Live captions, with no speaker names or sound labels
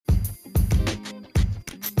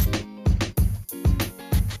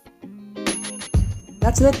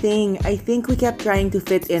That's the thing. I think we kept trying to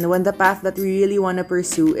fit in when the path that we really want to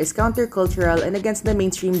pursue is countercultural and against the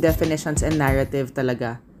mainstream definitions and narrative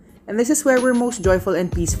talaga. And this is where we're most joyful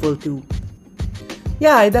and peaceful too.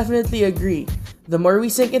 Yeah, I definitely agree. The more we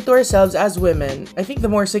sink into ourselves as women, I think the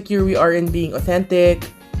more secure we are in being authentic,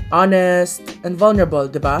 honest, and vulnerable,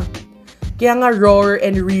 diba? Kaya nga raw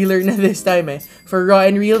and realer na this time for Raw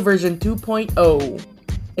and Real version 2.0.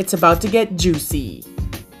 It's about to get juicy.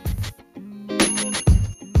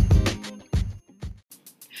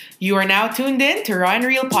 You are now tuned in to Raw and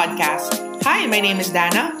Real Podcast. Hi, my name is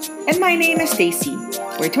Dana. And my name is Stacy.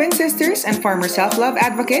 We're twin sisters and former self-love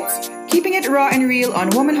advocates, keeping it raw and real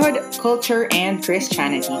on womanhood, culture, and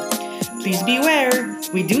Christianity. Please be aware,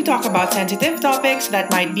 we do talk about sensitive topics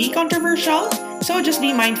that might be controversial, so just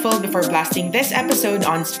be mindful before blasting this episode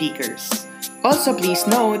on speakers. Also, please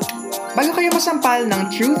note, bago kayo masampal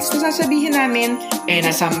ng truths na sasabihin namin,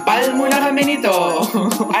 nasampal muna kami nito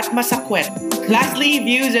at masakwet. Lastly,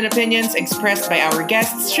 views and opinions expressed by our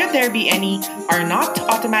guests, should there be any, are not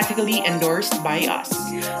automatically endorsed by us.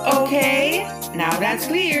 Okay, now that's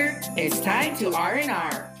clear, it's time to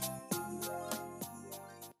R&R.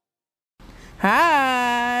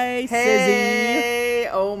 Hi, Sizzy!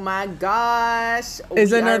 Oh my gosh!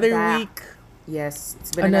 It's another week. Yes,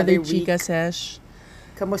 it's been another week. Chika sesh.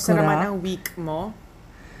 Kamusta naman ang week mo?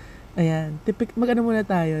 Ayan, mag-ano muna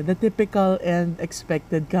tayo, the typical and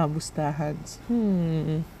expected kamustahans.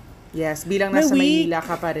 Yes, bilang nasa Maynila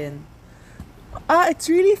ka pa rin. It's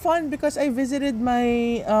really fun because I visited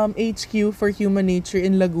my HQ for Human Nature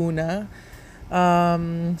in Laguna.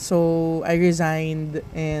 So I resigned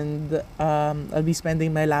and I'll be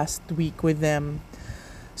spending my last week with them.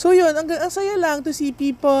 So yun, ang saya lang to see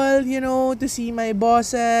people, to see my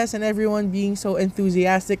bosses and everyone being so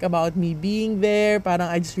enthusiastic about me being there. Parang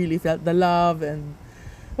I just really felt the love and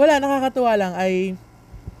nakakatuwa lang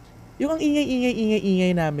yung ang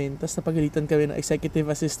ingay namin. Tapos napagalitan kami ng executive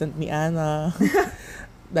assistant ni Ana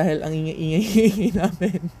dahil ang ingay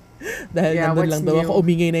namin. Dahil nandun lang daw ako,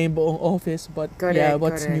 umingay na yung buong office. But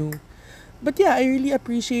what's new? But yeah, I really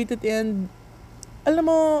appreciate it and alam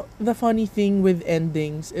mo, the funny thing with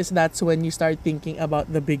endings is that's when you start thinking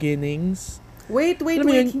about the beginnings. Wait.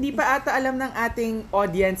 Hindi pa ata alam ng ating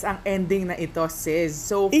audience ang ending na ito, sis.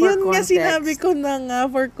 So, for context. Yun nga sinabi ko na nga,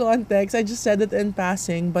 for context. I just said it in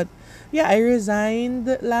passing. But, yeah, I resigned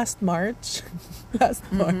last March.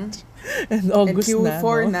 March. And August and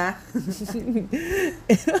Q4 na.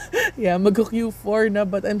 Yeah, mag-Q4 na,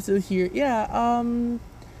 but I'm still here. Yeah,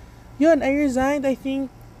 yun, I resigned, I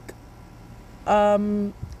think,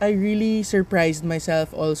 I really surprised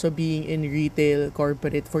myself also being in retail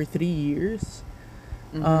corporate for 3 years.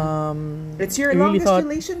 It's your longest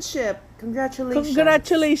relationship.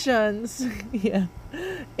 Congratulations. Yeah.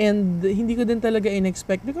 And hindi ko din talaga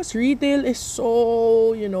in-expect because retail is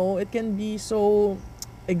so, it can be so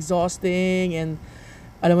exhausting and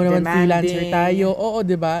alam mo naman, demanding. Freelancer tayo. Oo,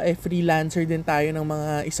 'di ba? Freelancer din tayo ng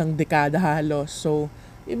mga isang dekada halos. So,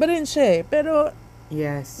 iba rin siya. Pero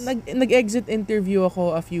yes. Nag-exit interview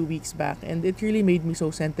ako a few weeks back and it really made me so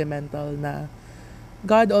sentimental na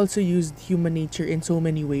God also used human nature in so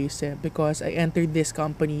many ways because I entered this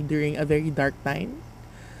company during a very dark time.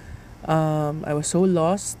 I was so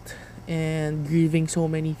lost and grieving so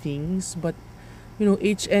many things, but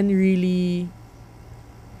HN really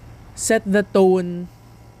set the tone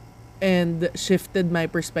and shifted my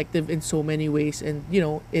perspective in so many ways and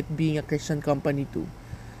it being a Christian company too.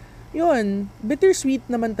 Yun, bittersweet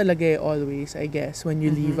naman talaga always, I guess, when you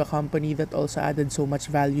leave a company that also added so much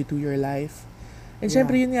value to your life. And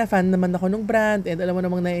syempre yun nga, fan naman ako ng brand and alam mo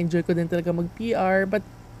namang na-enjoy ko din talaga mag-PR, but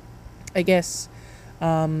I guess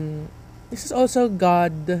this is also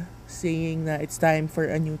God saying na it's time for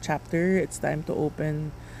a new chapter, it's time to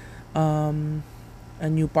open a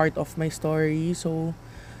new part of my story. So,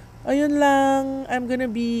 ayun lang, I'm gonna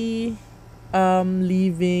be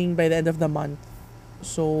leaving by the end of the month.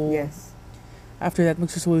 So, yes. After that,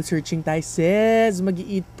 magsusoul searching tayo, sis.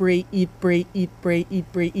 Mag-eat, pray, eat, pray, eat, pray, eat,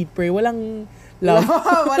 pray, eat, pray. Walang love.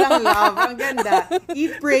 Walang love. Ang ganda.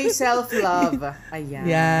 Eat, pray, self-love. Ayan.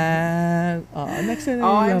 Yeah. Next time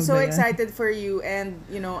I'm so excited for you. And,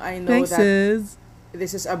 I know thanks, that sis.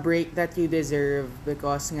 This is a break that you deserve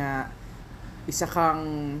because nga, isa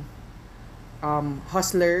kang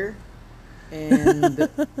hustler and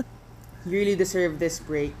you really deserve this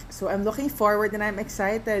break. So I'm looking forward and I'm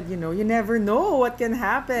excited. You never know what can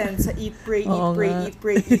happen sa eat, pray,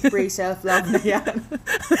 eat, pray, self-love na yan.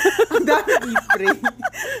 Ang dami eat, pray.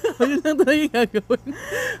 Yun lang talaga yung gagawin.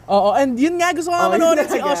 Oo, and yun nga gusto ko nga manood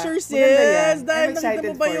si Usher, sis. Dahil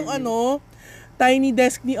nakita mo ba yung Tiny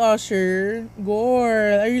desk ni Usher.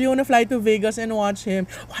 Girl, I really wanna fly to Vegas and watch him.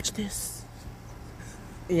 Watch this.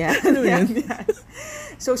 Yeah. Ano yan, yun? yan.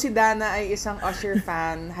 So si Dana ay isang Usher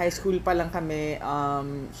fan. High school pa lang kami.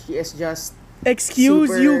 She is just Excuse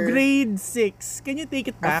super... you, grade 6. Can you take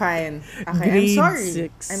it back? Fine. Okay, Grade I'm sorry.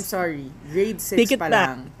 6. I'm sorry. Grade 6 Take it pa back.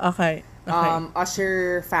 lang. Okay. Okay.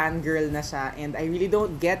 Usher fangirl na siya. And I really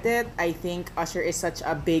don't get it. I think Usher is such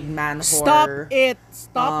a big man Stop whore. it.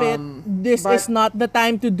 Stop it. This is not the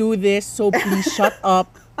time to do this. So please shut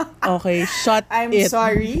up. Okay, shut I'm it.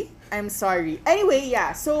 sorry. I'm sorry. Anyway,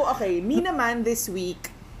 yeah. So, okay. Me naman this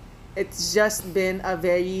week, it's just been a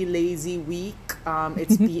very lazy week.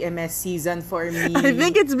 It's PMS season for me. I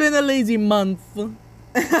think it's been a lazy month.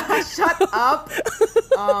 Shut up.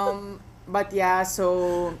 But yeah,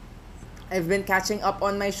 so I've been catching up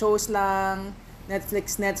on my shows lang.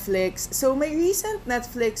 Netflix. So my recent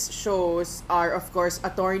Netflix shows are, of course,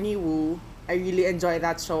 Attorney Woo. I really enjoy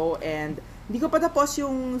that show. And hindi ko pa tapos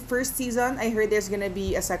yung first season. I heard there's gonna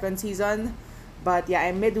be a second season. But yeah,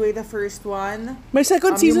 I'm midway the first one. May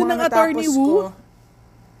second season ng Attorney Woo?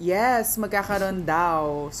 Yes, magkakaroon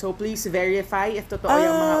daw. So please verify if totoo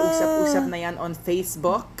yung mga usap-usap na yan on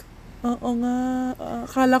Facebook. Oo nga.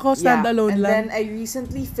 Akala ko standalone and lang. then I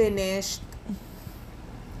recently finished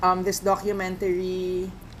this documentary,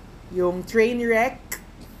 yung Trainwreck.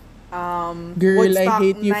 Girl, Woodstock I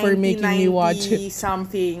hate you for making me watch it.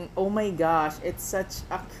 Something. Oh my gosh, it's such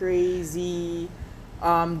a crazy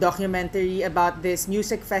documentary about this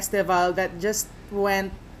music festival that just went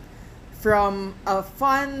from a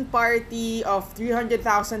fun party of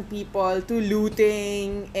 300,000 people to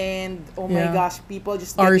looting and oh my gosh, people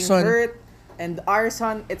just getting arson. hurt and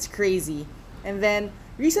arson. It's crazy. And then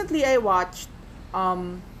recently I watched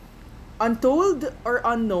Untold or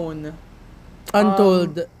Unknown.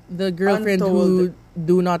 Untold. The girlfriend Untold. who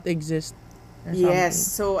do not exist. Yes,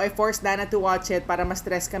 so I forced Dana to watch it para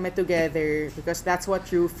ma-stress kami together because that's what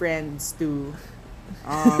true friends do.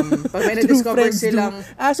 Pag may na-discover silang...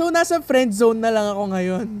 So nasa friend zone na lang ako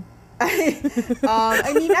ngayon.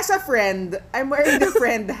 I mean, as a friend, I'm wearing the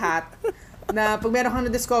friend hat na pag meron kang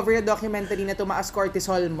na-discover na documentary na tumaas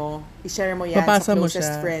cortisol mo, i-share mo yan Papasa sa mo closest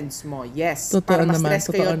siya. friends mo. Yes, Totoo para naman,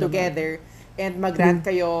 ma-stress kayo totoo together and mag-rant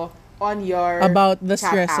kayo on your about the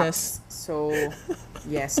chat stresses. apps. So,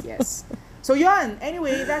 yes. So yun,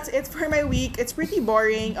 anyway, that's it for my week. It's pretty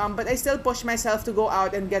boring, but I still push myself to go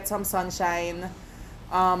out and get some sunshine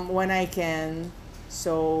when I can.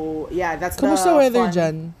 So, yeah, that's Kamusta the weather fun.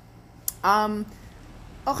 dyan?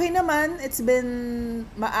 Okay naman, it's been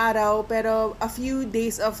maaraw, pero a few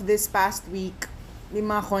days of this past week, may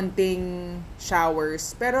mga konting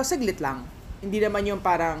showers. Pero saglit lang. Hindi naman yung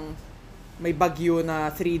parang may bagyo na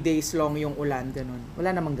 3 days long yung ulan, ganun. Wala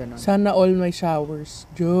namang ganun. Sana all my showers.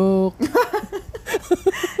 Joke.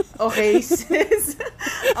 Okay, sis.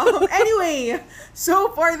 Anyway, so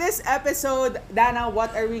for this episode, Dana,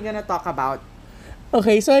 what are we gonna talk about?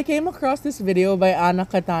 Okay, so I came across this video by Anna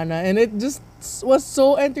Katana and it just was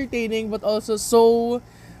so entertaining but also so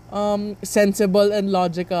sensible and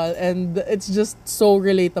logical and it's just so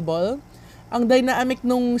relatable. Ang dynamic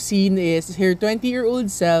nung scene is her 20-year-old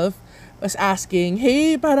self was asking,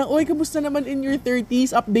 hey, parang, oy, kamusta naman in your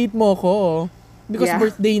 30s? Update mo ko. Because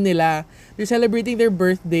birthday nila. They're celebrating their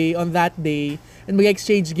birthday on that day and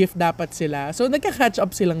mag-exchange gift dapat sila. So, nagka-catch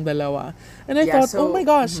up silang dalawa. And I thought, oh my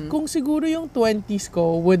gosh, kung siguro yung 20s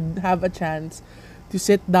ko would have a chance to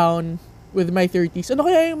sit down with my 30s, ano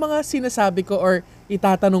kaya yung mga sinasabi ko or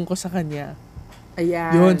itatanong ko sa kanya?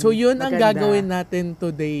 Ayan. Yun. So, yun ang maganda. gagawin natin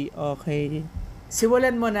today. Okay.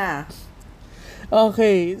 Simulan mo na.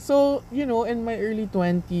 Okay, so, you know, in my early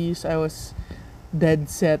 20s, I was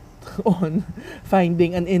dead set on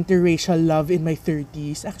finding an interracial love in my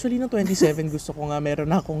 30s. Actually, no 27, gusto ko nga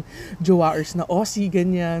meron akong jowaers na Aussie,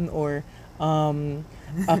 ganyan, or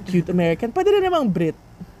a cute American. Pwede rin namang Brit.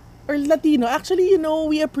 Or Latino. Actually, you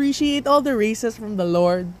know, we appreciate all the races from the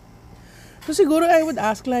Lord. So, siguro I would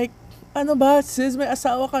ask like, ano ba, sis, may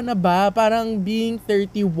asawa ka na ba? Parang being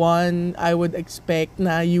 31, I would expect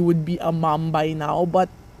na you would be a mom by now.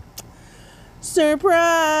 But,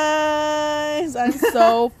 surprise! I'm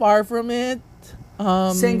so far from it.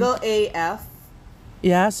 Single AF?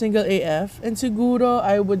 Yeah, single AF. And siguro,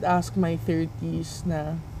 I would ask my 30s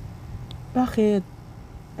na, bakit?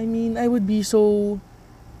 I mean, I would be so...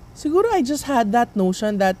 Siguro I just had that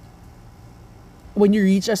notion that when you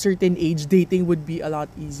reach a certain age, dating would be a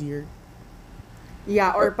lot easier.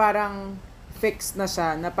 Yeah, or parang fixed na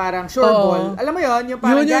siya, na parang sure ball. Alam mo yon, yung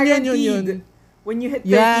parang guaranteed. Yun. When you hit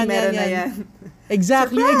 30, meron na yan.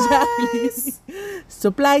 Exactly, Surprise! exactly.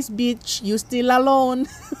 Supplies, bitch. You still alone.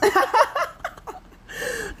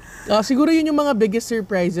 Siguro yun yung mga biggest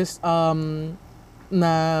surprises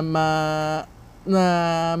na na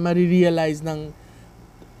marirealize ng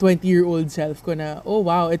 20-year-old self ko na, oh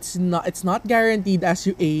wow, it's not guaranteed as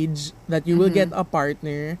you age that you will get a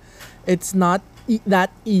partner. It's not that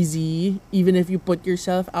easy even if you put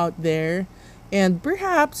yourself out there. And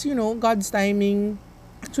perhaps, God's timing,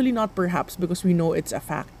 actually not perhaps, because we know it's a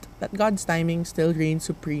fact that God's timing still reigns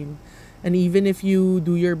supreme. And even if you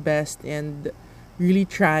do your best and really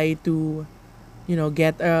try to,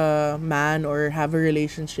 get a man or have a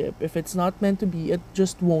relationship, if it's not meant to be, it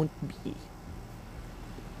just won't be.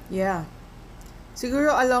 Yeah.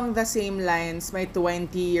 Siguro along the same lines, my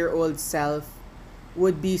 20-year-old self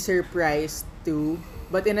would be surprised too,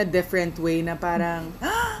 but in a different way na parang,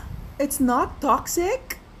 it's not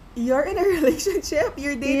toxic? You're in a relationship,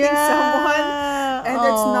 you're dating someone, and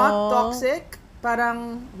it's not toxic?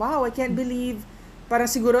 Parang, wow, I can't believe.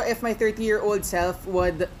 Parang siguro if my 30-year-old self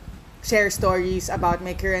would share stories about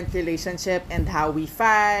my current relationship and how we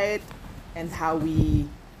fight and how we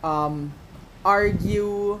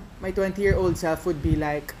argue, my 20-year-old self would be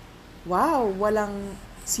like, wow, walang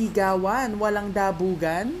sigawan, walang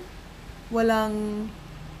dabugan, walang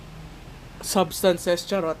substances,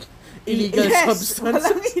 charot. Illegal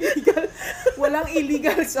substances. Walang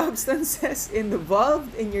illegal substances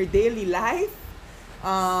involved in your daily life.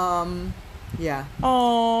 Yeah.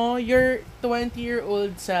 Oh, your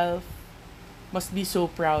 20-year-old self must be so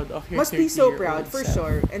proud of your 30-year-old Must be so proud, for self.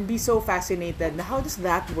 sure. And be so fascinated na how does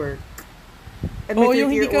that work? And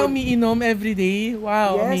Yung hindi ka umiinom everyday.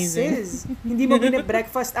 Wow, yes, amazing. Yes, hindi mo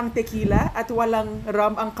breakfast ang tequila at walang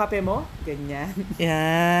rum ang kape mo. Ganyan.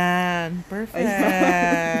 Yan.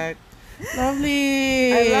 Perfect.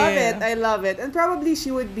 Lovely. I love it. And probably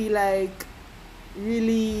she would be like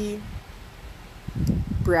really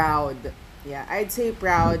proud. Yeah, I'd say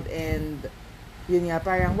proud, and yun nga,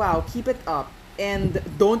 parang wow, keep it up and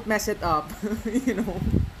don't mess it up.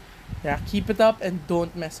 Yeah, keep it up and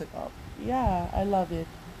don't mess it up. Yeah, I love it.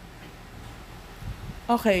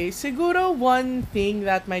 Okay, siguro one thing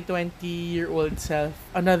that my 20-year-old self,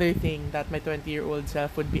 another thing that my 20-year-old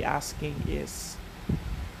self would be asking is,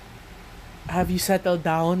 have you settled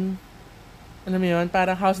down? Alam mo yun?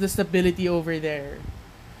 Parang how's the stability over there?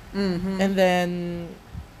 Mm-hmm. And then,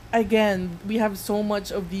 again, we have so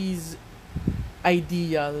much of these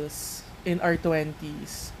ideals in our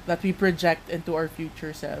 20s that we project into our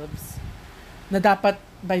future selves. Na dapat,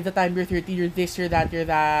 by the time you're 30, you're this, you're that,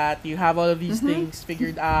 you have all of these things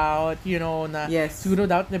figured out, na yes. siguro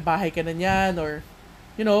dapat may bahay ka na yan, or,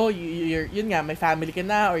 you're, yun nga, may family ka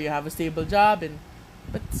na, or you have a stable job,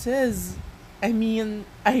 but sis, I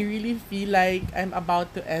really feel like I'm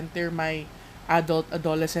about to enter my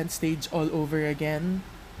adolescent stage all over again.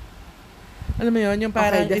 Alam mo yun, yung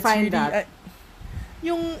parang, okay, define it's really,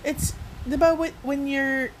 that. It's, diba, when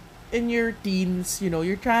you're in your teens,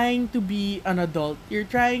 you're trying to be an adult. You're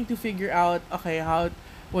trying to figure out, okay,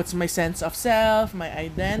 what's my sense of self, my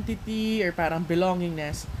identity, or parang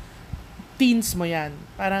belongingness. Teens mo yan.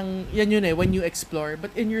 Parang, yan yun when you explore.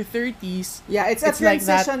 But in your 30s, yeah, it's a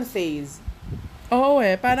transition phase. Oo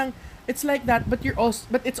parang, it's like that, but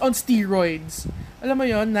it's on steroids. Alam mo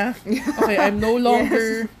yun na, okay, I'm no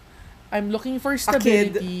longer, yes. I'm looking for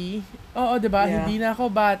stability. Oo, diba? Yeah. Hindi na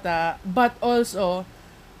ako bata. But also,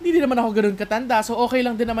 hindi din naman ako ganoon katanda. So, okay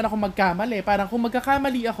lang din naman ako magkamali. Parang kung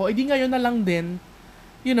magkakamali ako, edi ngayon na lang din.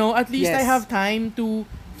 At least yes. I have time to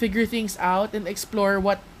figure things out and explore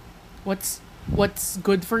what's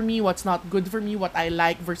good for me, what's not good for me, what I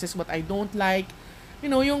like versus what I don't like.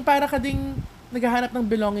 Yung para ka ding naghahanap ng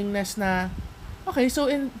belongingness na, okay,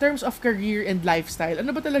 so in terms of career and lifestyle,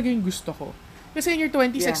 ano ba talaga yung gusto ko? Kasi in your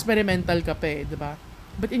 20s, yeah. Experimental ka pa diba?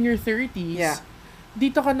 But in your 30s, yeah.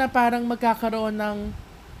 Dito ka na parang magkakaroon ng,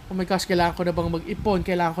 oh my gosh, kailangan ko na bang mag-ipon?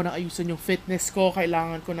 Kailangan ko na ayusin yung fitness ko?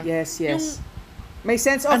 Kailangan ko na... Yes. May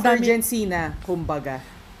sense of urgency na, kumbaga.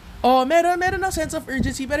 Meron ng sense of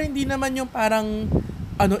urgency, pero hindi naman yung parang,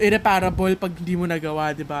 irreparable pag hindi mo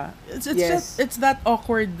nagawa, diba? It's yes. It's that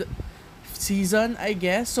awkward season, I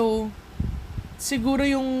guess. So, siguro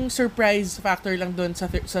yung surprise factor lang doon sa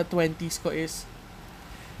 20s ko is,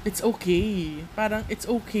 it's okay. Parang, it's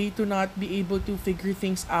okay to not be able to figure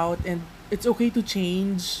things out, and it's okay to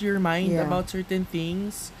change your mind about certain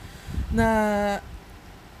things. Na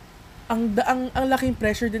ang laking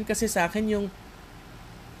pressure din kasi sa akin yung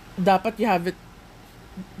dapat you have it,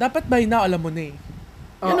 dapat by now alam mo na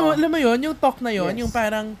alam mo yun, yung talk na yun, yes. Yung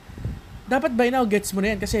parang dapat by now gets mo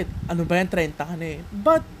na yan kasi ano ba yan, 30 ka na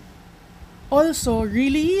But also,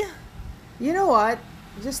 really? You know what?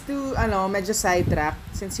 Just to medyo sidetrack,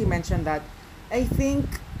 since you mentioned that, I think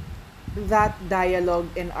that dialogue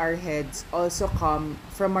in our heads also come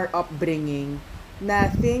from our upbringing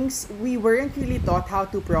na things we weren't really taught how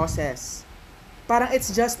to process. Parang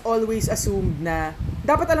it's just always assumed na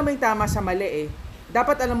dapat alam mo yung tama sa mali eh.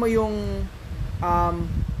 Dapat alam mo yung um,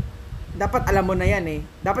 dapat alam mo na yan eh.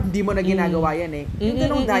 Dapat di mo na ginagawa yan eh. Yung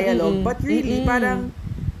ganong dialogue. But really, parang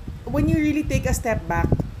when you really take a step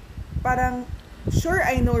back, parang sure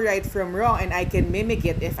I know right from wrong and I can mimic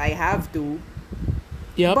it if I have to.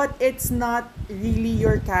 Yep. But it's not really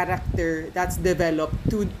your character that's developed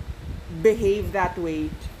to behave that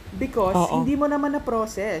way because Oo. hindi mo naman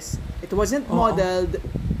na-process. It wasn't modeled.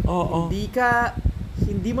 Oo.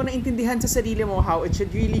 Hindi mo naintindihan sa sarili mo how it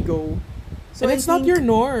should really go. So And I it's not think, your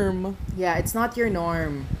norm. yeah, it's not your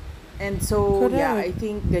norm. And so, yeah, I Correct.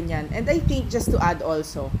 think ganyan. And I think just to add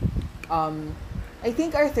also, I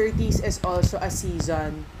think our 30s is also a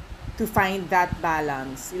season to find that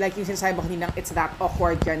balance. Like yung sinasabi mo kanina, it's that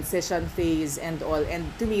awkward transition phase and all.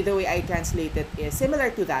 And to me, the way I translate it is similar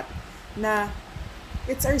to that. Na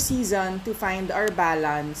it's our season to find our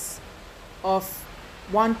balance of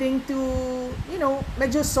wanting to,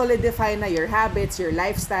 medyo solidify na your habits, your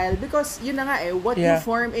lifestyle. Because yun na nga what you Yeah.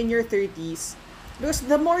 form in your 30s, because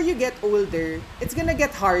the more you get older, it's gonna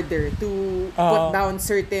get harder to put down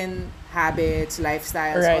certain habits,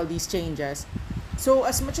 lifestyles, Right. all these changes. So,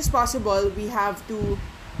 as much as possible, we have to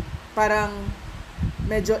parang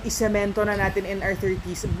medyo isemento na natin in our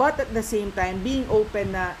 30s. But at the same time, being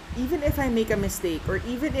open na even if I make a mistake or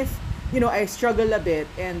even if, I struggle a bit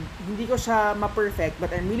and hindi ko siya ma-perfect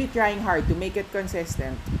but I'm really trying hard to make it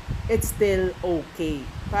consistent, it's still okay.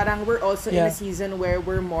 Parang we're also in a Yeah. season where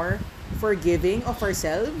we're more forgiving of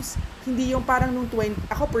ourselves. Hindi yung parang nung 20,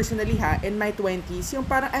 ako personally in my 20s, yung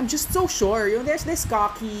parang I'm just so sure. Yung there's this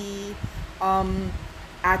cocky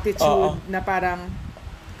attitude Oo. na parang,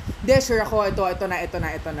 sure ako, ito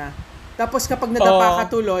na. Tapos kapag nadapa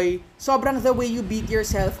ka tuloy, sobrang the way you beat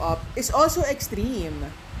yourself up is also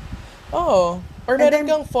extreme. Oh. Or And meron then-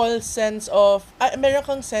 kang false sense of,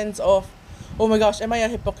 oh my gosh, am I a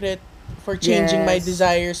hypocrite for changing my Yes.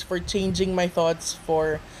 desires, for changing my thoughts,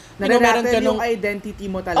 for, meron Nare-rattle ka yung nung,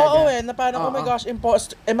 identity mo talaga. oo na parang, oh my Oo. gosh,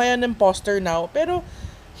 am I an imposter now? Pero,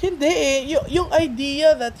 hindi yung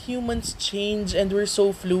idea that humans change and we're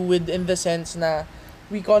so fluid in the sense na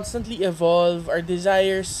we constantly evolve, our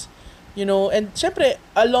desires, and syempre,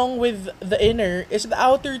 along with the inner, is the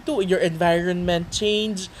outer too. Your environment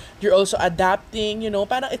change, you're also adapting,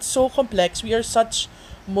 parang it's so complex. We are such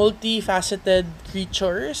multifaceted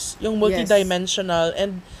creatures, yung multidimensional,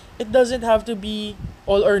 and it doesn't have to be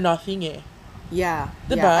all or nothing eh. Yeah.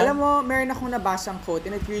 Diba? Yeah. Alam mo, meron akong nabasang quote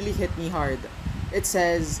and it really hit me hard. It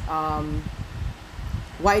says,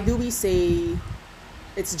 why do we say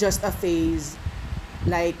it's just a phase,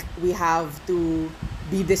 like we have to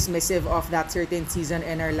be dismissive of that certain season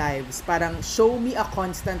in our lives? Parang show me a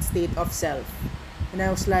constant state of self. And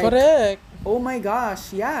I was like, Correct. oh my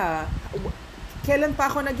gosh, yeah. Kailan pa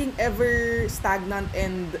ako naging ever stagnant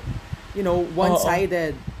and,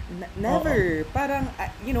 one-sided? Never. Parang,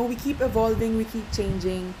 we keep evolving, we keep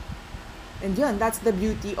changing. And yun, that's the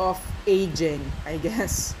beauty of aging, I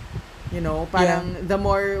guess. Parang the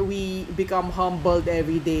more we become humbled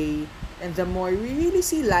every day and the more we really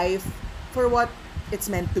see life for what it's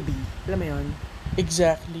meant to be. Alam mo yun?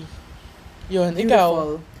 Exactly. Yun,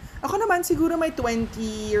 ikaw. Beautiful. Ako naman, siguro my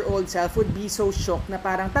 20-year-old self would be so shocked na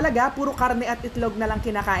parang talaga, puro karne at itlog na lang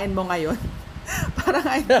kinakain mo ngayon. Parang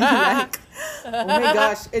I'd be like, oh my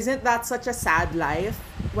gosh, isn't that such a sad life?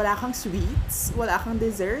 Wala kang sweets, wala kang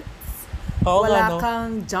desserts, Oo nga, wala no?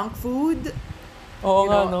 kang junk food. Oo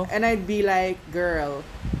nga, no? And I'd be like, girl,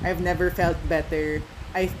 I've never felt better.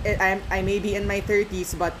 I may be in my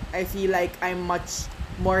 30s, but I feel like I'm much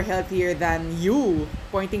more healthier than you,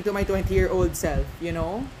 pointing to my 20-year-old self,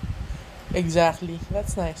 Exactly.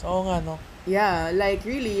 That's nice. Oo nga, no? Yeah, like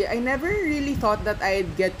really, I never really thought that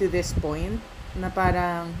I'd get to this point na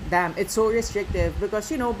parang, damn, it's so restrictive because,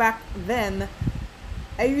 back then,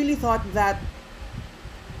 I really thought that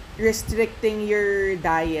restricting your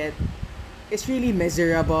diet is really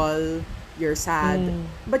miserable, you're sad.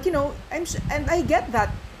 But and I get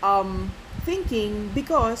that thinking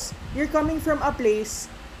because you're coming from a place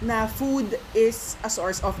na food is a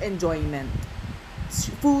source of enjoyment.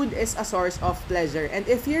 Food is a source of pleasure. And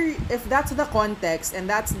if that's the context and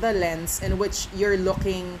that's the lens in which you're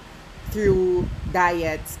looking through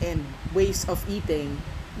diets and ways of eating,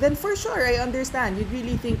 then for sure, I understand. You'd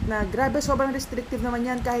really think na, grabe, sobrang restrictive naman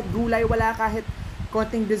yan. Kahit gulay, wala. Kahit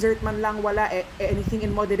konting dessert man lang, wala. Anything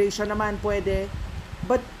in moderation naman, pwede.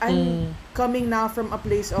 But I'm coming now from a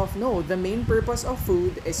place of, no, the main purpose of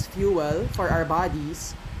food is fuel for our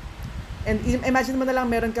bodies. And imagine mo na lang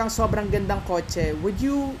meron kang sobrang gandang kotse. Would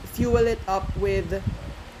you fuel it up with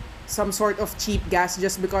some sort of cheap gas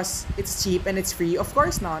just because it's cheap and it's free? Of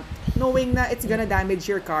course not. Knowing na it's gonna damage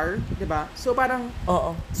your car, 'di ba? So parang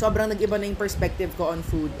Oo. sobrang nag-iba na yung perspective ko on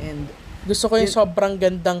food and Gusto ko yung sobrang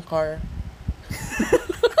gandang car.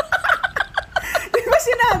 di ba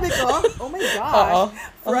sinabi ko? Oh my gosh. Oo.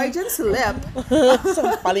 Freudian slip.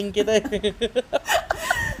 Sampaling kita eh.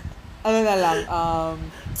 Ano na lang,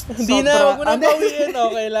 Hindi na, huwag mo na bawiin.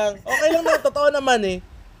 Okay lang. Okay lang na, totoo naman eh.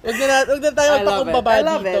 Huwag na tayo magpakumbaba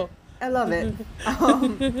dito. I love it.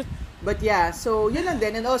 But yeah, so yun lang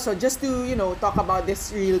din. And also, just to, talk about this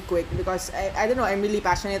real quick because I don't know, I'm really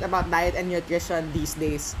passionate about diet and nutrition these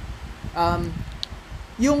days.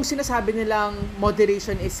 Yung sinasabi nilang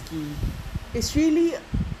moderation is key is really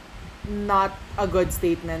not a good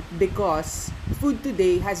statement because food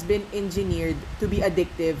today has been engineered to be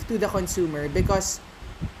addictive to the consumer because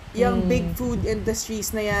yung big food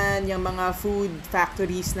industries na yan, yung mga food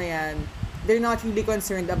factories na yan, they're not really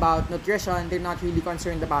concerned about nutrition, they're not really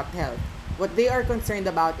concerned about health. What they are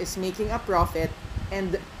concerned about is making a profit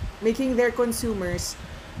and making their consumers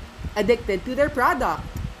addicted to their product.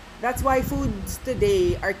 That's why foods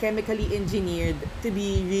today are chemically engineered to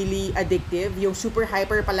be really addictive. Yung super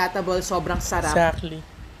hyper palatable, sobrang sarap. Exactly.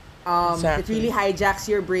 It really hijacks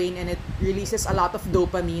your brain and it releases a lot of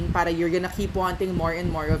dopamine para you're gonna keep wanting more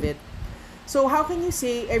and more of it. So how can you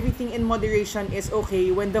say everything in moderation is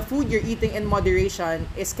okay when the food you're eating in moderation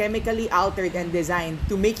is chemically altered and designed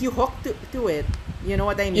to make you hooked to it? You know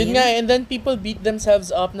what I mean? Yun nga, and then people beat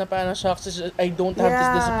themselves up na parang shocks, I don't have this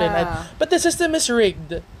discipline. But the system is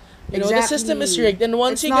rigged. The system is rigged. And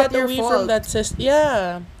once it's you get away fault. from that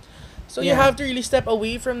system, so you have to really step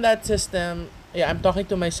away from that system. Yeah, I'm talking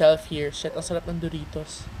to myself here. Shit, ang sarap ng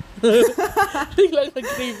Doritos. Biglang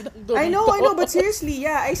nag-crave ng Doritos. I know, but seriously,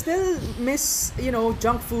 yeah, I still miss,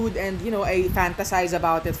 junk food and, I fantasize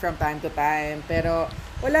about it from time to time. Pero,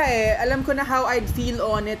 wala eh. Alam ko na how I'd feel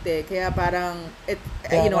on it eh. Kaya parang,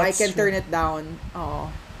 I can turn it down. Oo.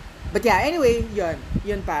 But yeah, anyway,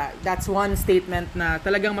 yun pa. That's one statement na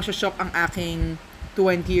talagang masyashock ang aking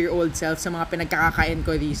 20-year-old self sa mga pinagkakakain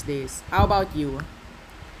ko these days. How about you?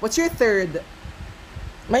 What's your third?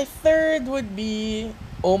 My third would be,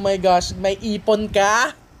 oh my gosh, may ipon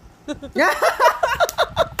ka?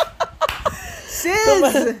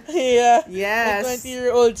 Sis! Yeah. Yes. My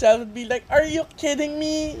 20-year-old self would be like, are you kidding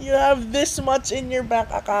me? You have this much in your bank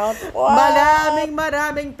account? Wow!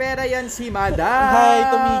 Maraming pera yan si Madam. Hay,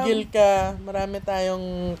 tumigil ka. Marami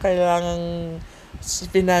tayong kailangang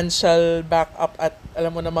financial backup at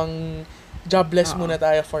alam mo namang jobless muna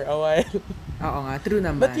tayo for a while. Oo nga, true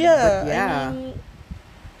naman. But yeah, I mean,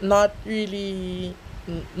 not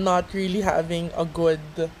really having a good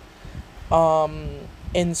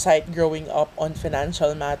insight growing up on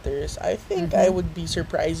financial matters. I think I would be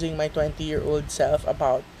surprising my 20-year-old self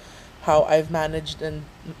about how I've managed and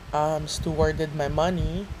stewarded my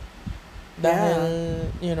money.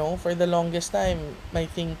 Dahil, for the longest time, my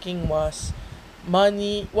thinking was,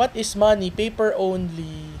 money, what is money? Paper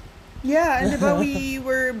only. Yeah, and diba we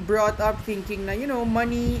were brought up thinking na,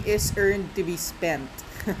 money is earned to be spent.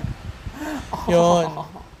 Yun.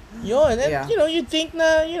 And, you'd think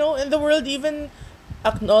na, and the world even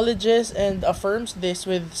acknowledges and affirms this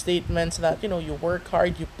with statements that, you work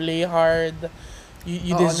hard, you play hard,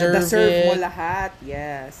 you deserve it. Mo lahat,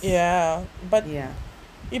 yes. Yeah. But,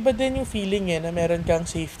 iba din yung feeling na meron kang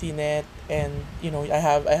safety net and, I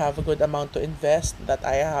have a good amount to invest, that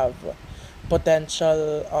I have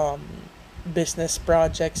potential business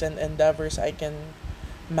projects and endeavors I can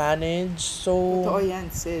manage. So, totoo yan,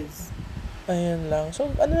 sis. Ayun lang. So,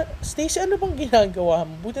 Stacey, ano bang ginagawa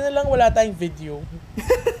mo? Buti na lang wala tayong video.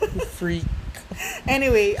 You freak.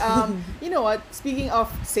 Anyway, you know what? Speaking of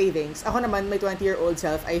savings, ako naman, my 20-year-old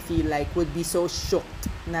self, I feel like would be so shocked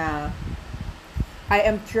na I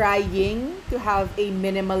am trying to have a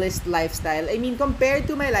minimalist lifestyle. I mean, compared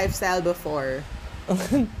to my lifestyle before,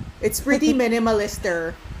 it's pretty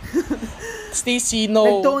minimalister. Stacey, no.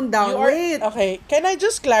 Nag-tone down. Wait. Okay, can I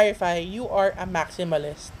just clarify? You are a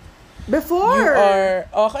maximalist. Before. You are...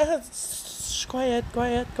 Okay, quiet.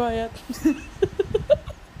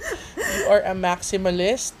 You are a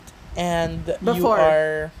maximalist and Before. You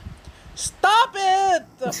are... Stop it!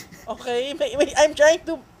 Okay, I'm trying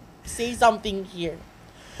to say something here.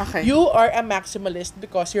 Okay. You are a maximalist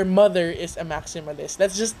because your mother is a maximalist.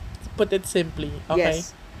 Let's just put it simply, okay?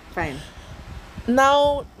 Yes. Fine.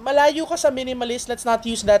 Now, malayo ka sa minimalist. Let's not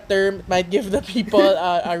use that term. It might give the people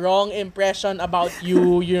a wrong impression about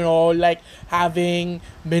you, like having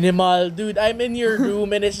minimal. Dude, I'm in your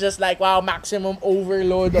room and it's just like, wow, maximum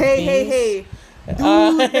overload of Hey. things.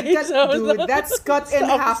 Dude, that's cut in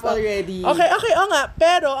half Stop. already. Okay, o nga.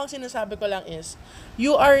 Pero, ang sinasabi ko lang is,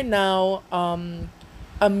 you are now,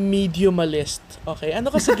 a mediumalist. Okay? Ano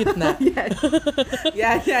ka sa gitna? Yan.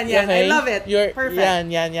 Okay? I love it. Perfect.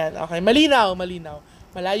 Yan. Okay, malinaw.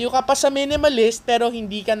 Malayo ka pa sa minimalist, pero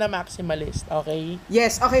hindi ka na maximalist. Okay?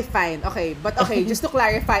 Yes, okay, fine. Okay, but okay, just to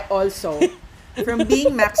clarify also, from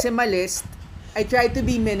being maximalist, I tried to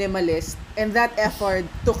be minimalist, and that effort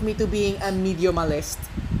took me to being a mediumalist.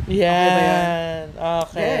 Yan.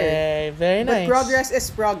 Okay. Very nice. But progress is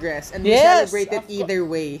progress, and we Yes, celebrate it of course. either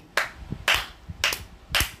way.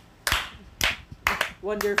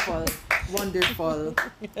 Wonderful.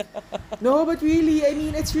 No, but really, I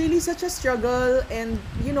mean, it's really such a struggle, and,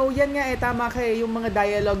 yan nga tama yung mga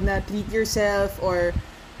dialogue na treat yourself, or,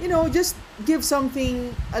 just give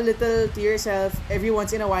something a little to yourself every once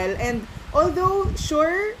in a while. And although,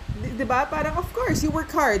 sure, di ba, parang of course, you work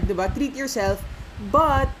hard, di ba, treat yourself,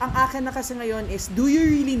 but ang akin na kasi ngayon is, do you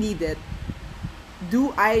really need it?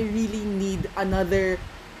 Do I really need another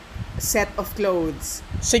set of clothes?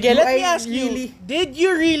 Sige, let me ask really... you, did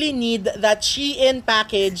you really need that Shein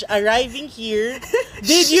package arriving here?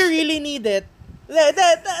 Did you really need it?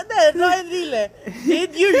 No, really.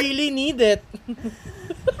 Did you really need it?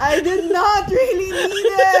 I did not really need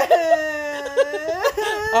it!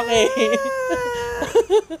 Okay.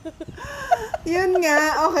 Yun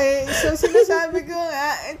nga, okay. So, sinasabi ko nga,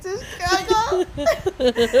 it's a struggle.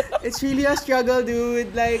 It's really a struggle,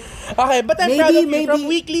 dude. Like, Okay, but I'm proud of you. maybe- From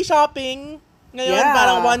weekly shopping, ngayon Yeah.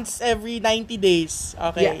 parang once every 90 days.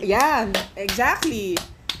 Okay. yeah, exactly.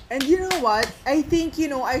 And you know what? I think,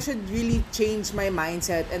 I should really change my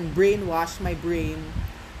mindset and brainwash my brain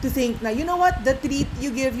to think na, you know what? The treat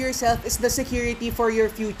you give yourself is the security for your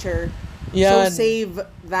future. Yan. So, save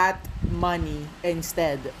that money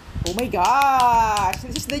instead. Oh my gosh!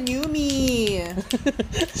 This is the new me!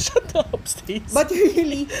 Shut up, Stacey. But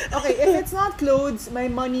really, okay, if it's not clothes, my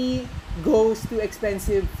money goes to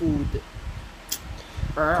expensive food.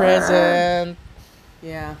 Present.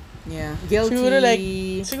 Yeah.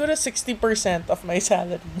 Guilty. Siguro 60% of my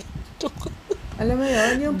salary. Alam mo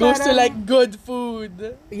yun, yung Goes to parang, like good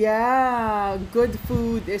food. yeah, good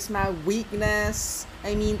food is my weakness.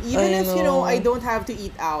 I mean, even I if, know. I don't have to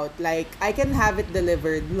eat out, like, I can have it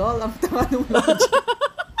delivered. Lol, ang tanga nung logic.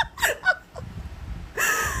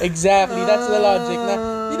 Exactly, that's the logic. Na,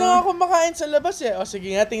 di na ako makain sa labas eh. O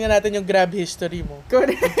sige nga, tingnan natin yung Grab history mo.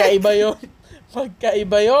 Correct.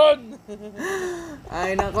 Magkaiba yun.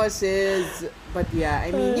 Ay, nako, sis. But yeah, I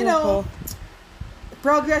mean,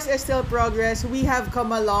 progress is still progress. We have come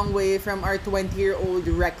a long way from our 20-year-old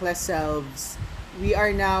reckless selves. We are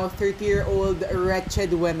now 30-year-old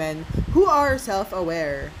wretched women who are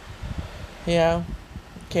self-aware. Yeah.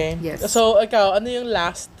 Okay. Yes. So, ikaw, ano yung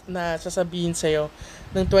last na sasabihin sa'yo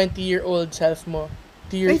ng 20-year-old self mo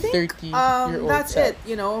to your I think 30-year-old that's self?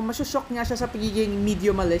 it. Masushock nga siya sa pagiging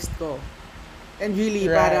mediumalist ko. And really,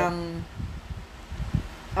 Right. parang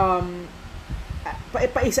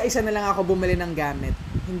pa-isa-isa na lang ako bumili ng gamit.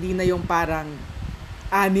 Hindi na yung parang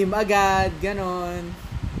 6 agad, ganon.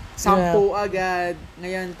 10 agad.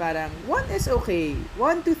 Ngayon parang 1 is okay.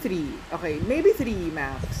 1 to 3. Okay, maybe 3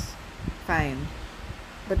 max. Fine.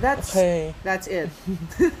 But that's it.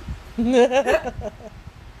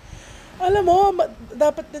 Alam mo,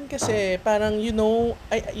 dapat din kasi parang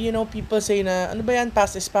people say na ano ba yan,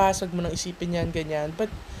 past is past, wag mo nang isipin yan, ganyan. But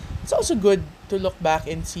it's also good to look back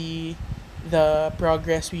and see the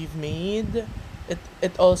progress we've made.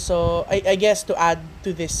 It also, I guess, to add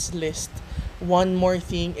to this list, one more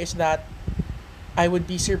thing is that I would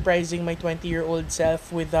be surprising my 20-year-old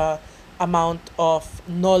self with the amount of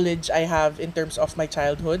knowledge I have in terms of my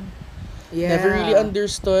childhood. Yeah. Never really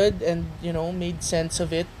understood and, made sense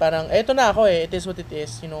of it. Parang, eto na ako eh. It is what it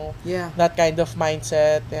is, Yeah. That kind of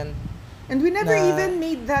mindset and... And we never na- even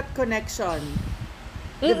made that connection.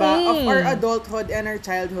 Diba? Of our adulthood and our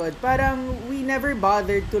childhood. Parang we never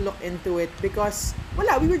bothered to look into it because,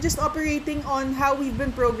 we were just operating on how we've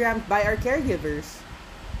been programmed by our caregivers.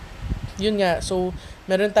 Yun nga. So,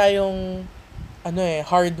 meron tayong,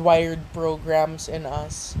 hardwired programs in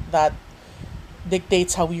us that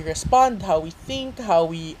dictates how we respond, how we think, how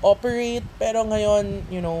we operate. Pero ngayon,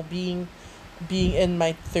 being in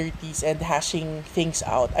my 30s and hashing things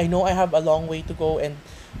out. I know I have a long way to go and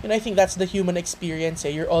I think that's the human experience.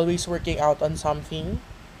 You're always working out on something.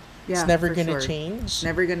 Yeah, It's never for gonna sure. change.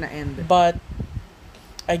 Never gonna end. But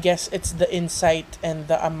I guess it's the insight and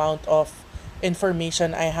the amount of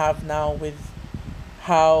information I have now with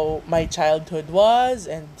how my childhood was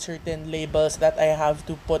and certain labels that I have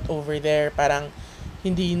to put over there. Parang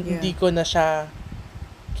Yeah. hindi ko na siya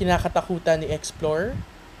kinakatakutan i-explore.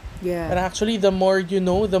 Yeah. But actually, the more you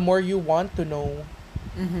know, the more you want to know.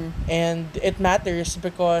 Mm-hmm. And it matters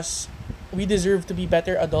because we deserve to be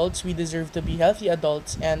better adults, we deserve to be healthy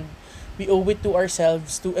adults, and we owe it to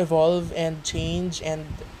ourselves to evolve and change and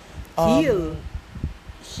Heal. um,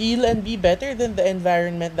 heal and be better than the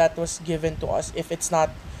environment that was given to us if it's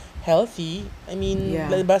not healthy. I mean, Yeah.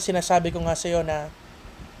 diba sinasabi ko nga sa'yo na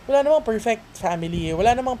wala namang perfect family,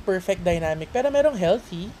 wala namang perfect dynamic, pero merong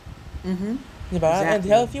healthy. Mm-hmm. Diba? And Exactly.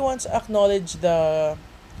 healthy ones acknowledge the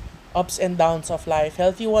ups and downs of life.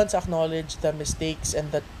 Healthy ones acknowledge the mistakes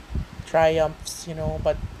and the triumphs, you know.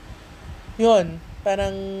 But yun,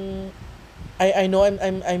 parang I know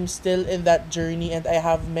I'm still in that journey and I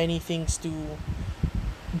have many things to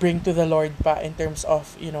bring to the Lord pa in terms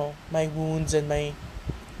of, you know, my wounds and my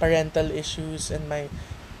parental issues and my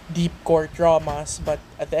deep core traumas. But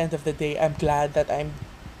at the end of the day, I'm glad that I'm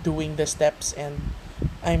doing the steps and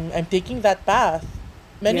I'm taking that path.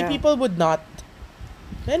 Many Yeah. people would not.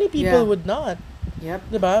 Many Yeah. people would not.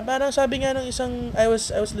 Yep. 'Di ba? Parang sabi nga ng isang I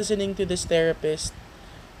was listening to this therapist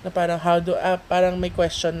na parang parang may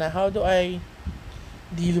question na how do I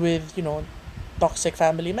deal with, you know, toxic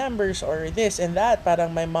family members or this and that.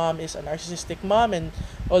 Parang my mom is a narcissistic mom and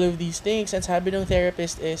all of these things. And sabi ng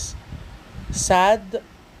therapist is sad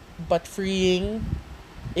but freeing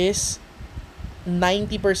is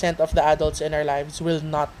 90% of the adults in our lives will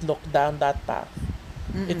not look down that path.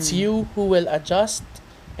 It's Mm-mm. you who will adjust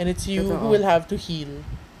and it's you who Totoo. will have to heal.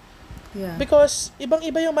 Yeah. Because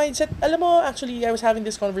ibang-iba yung mindset. Alam mo, actually, I was having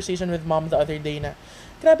this conversation with mom the other day na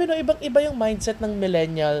grabe no, ibang-iba yung mindset ng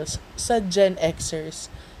millennials sa Gen Xers,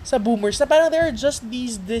 sa boomers, na parang there are just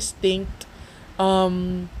these distinct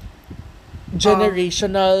um,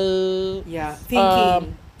 generational Yeah. um,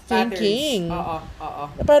 Thinking. thinking. Patterns. Oo. Oo.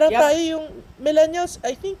 Na parang Yep. tayo yung millennials,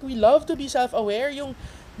 I think we love to be self-aware. Yung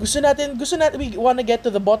gusto natin, we want to get to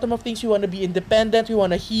the bottom of things. We want to be independent. We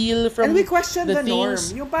want to heal from And we question the norm.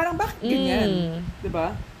 things. Yung parang bakit ganyan?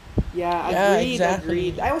 Diba? Yeah, Yeah, agreed, exactly.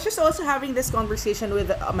 agreed. I was just also having this conversation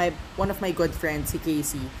with one of my good friends, si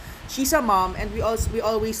Casey. She's a mom, and we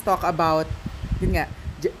always talk about yun nga,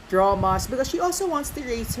 traumas, because she also wants to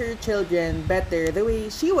raise her children better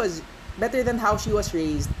better than how she was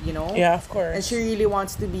raised, you know? Yeah, of And course. she really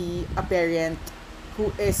wants to be a parent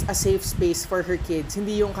who is a safe space for her kids.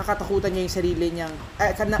 Hindi yung kakatakutan niya yung sarili niyang,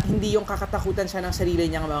 hindi yung kakatakutan siya ng sarili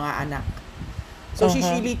niyang mga anak. So she's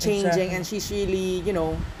really changing exactly. and she's really, you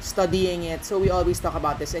know, studying it. So we always talk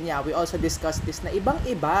about this. And yeah, we also discuss this na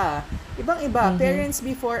ibang-iba. Ibang-iba. Parents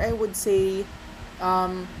before, I would say,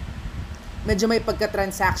 medyo may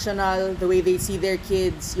pagka-transactional, the way they see their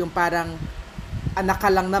kids, yung parang anak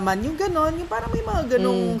ka lang naman, yung ganon, yung parang may mga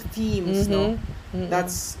ganong themes, no?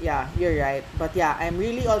 That's, yeah, you're right. But yeah, I'm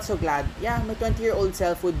really also glad. Yeah, my 20-year-old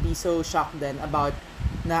self would be so shocked then about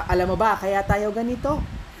na, alam mo ba, kaya tayo ganito.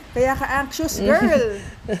 Kaya ka anxious, girl.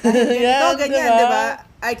 Dahil Yeah, ganito, ganyan, diba? diba?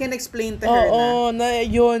 I can explain to her na. Oo, na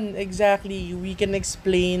yun, exactly. We can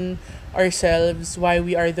explain ourselves why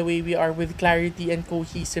we are the way we are with clarity and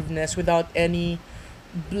cohesiveness without any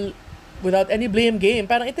blame game.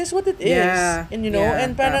 Parang it is what it is. Yeah, And you know, yeah,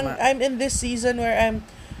 and parang tama. I'm in this season where I'm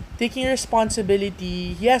taking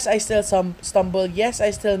responsibility. Yes, I still stumble. Yes,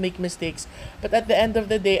 I still make mistakes. But at the end of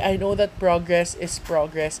the day, I know that progress is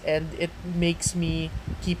progress and it makes me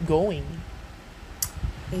keep going.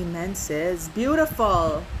 Amen, sis.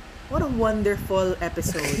 Beautiful. What a wonderful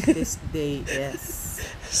episode this day is.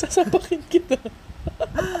 Sasapakin kita.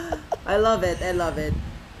 I love it. I love it.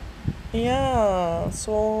 Yeah.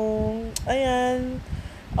 So, ayan.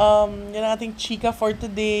 Yun ang ating chika for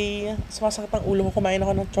today. Sumasakit ang ulo ko. Kumain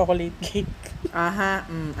ako ng chocolate cake. Aha,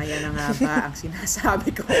 ayan na nga ba ang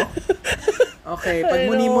sinasabi ko. Okay, I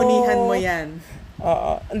pagmuni-munihan know. mo yan.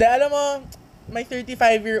 Oo. Hindi, alam mo, my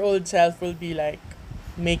 35-year-old self will be like,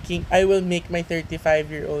 I will make my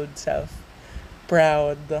 35-year-old self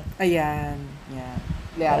proud. Ayan. Yeah.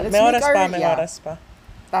 Yeah, let's May make oras our, pa, may yeah. oras pa.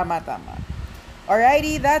 Tama, tama.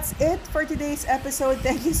 Alrighty, that's it for today's episode.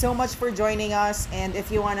 Thank you so much for joining us. And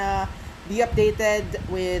if you wanna be updated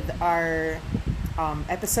with our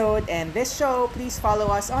episode and this show, please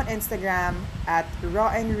follow us on Instagram at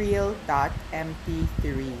rawandreal.mp3.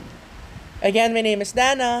 Again, my name is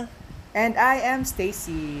Dana. And I am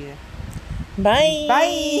Stacy. Bye!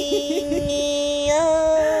 Bye!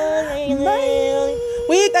 Bye!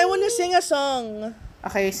 Wait, I wanna sing a song.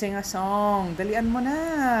 Okay, sing a song. Dalian mo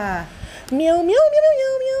na. Meow, meow, meow,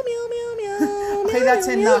 meow, Okay, that's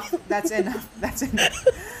enough. That's enough. That's enough.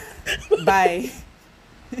 Bye.